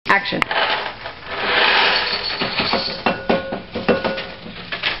Action.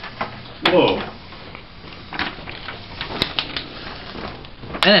 Whoa.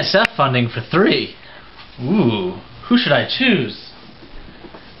 NSF funding for 3. Ooh, who should I choose?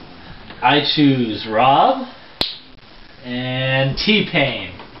 I choose Rob and T-Pain.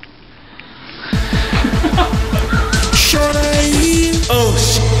 Oh,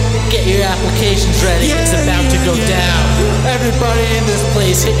 get your applications ready. It's about to go down. Everybody in this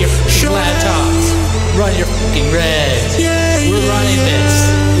place, hit your laptops. Run your fucking regs. We're running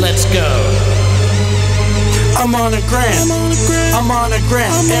this. Let's go. I'm on a grant. I'm on a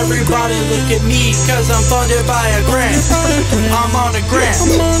grant. Everybody look at me, cause I'm funded by a grant. I'm on a grant.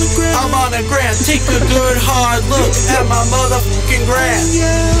 I'm on a grant. Take a good hard look at my motherfucking grant.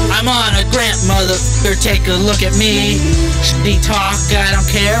 I'm on a grant, motherfucker. Take a look at me. Shitty talk, I don't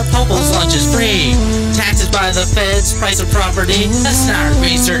care. Popo's lunch is free. Taxes by the feds, price of property. That's not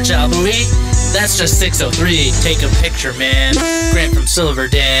research, Albouy. That's just 603. Take a picture, man. Grant from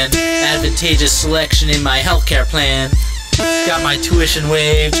SilverDan. Advantageous selection in my healthcare plan. Got my tuition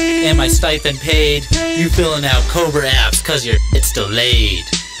waived and my stipend paid. You filling out COBRA apps cause your shit's delayed.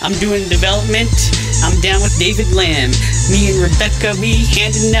 I'm doing development, I'm down with David Lam. Me and Rebecca, we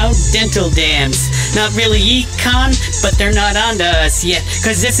handing out dental dams. Not really econ, but they're not onto us yet.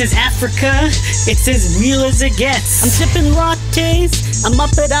 Cause this is Africa, it's as real as it gets. I'm sipping lattes, I'm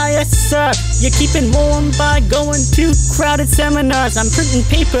up at ISR. You're keeping warm by going to crowded seminars. I'm printing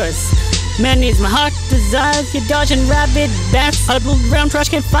papers, man needs my heart desires. You're dodging rabid bats, huddled around trash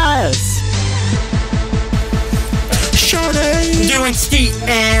can fires. Doing ski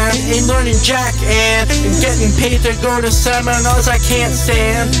and learning jack and getting paid to go to seminars I can't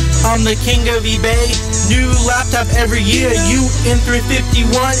stand. I'm the king of eBay, new laptop every year. You in 351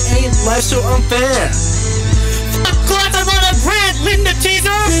 ain't life so unfair. Fuck class, I'm on a grant, Linda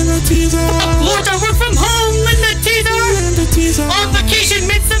Teaser. Fuck Lord, I work from home, Linda Teaser. On vacation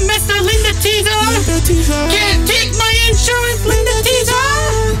mid-semester, Linda Teaser. Can't take my insurance, Linda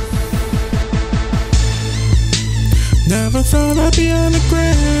Teaser. Never thought I'd be on a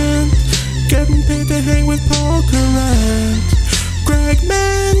grant, getting paid to hang with Paul Current. Greg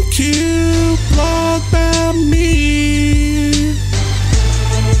Mankiw, blog about me.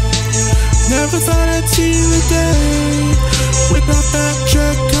 Never thought I'd see the day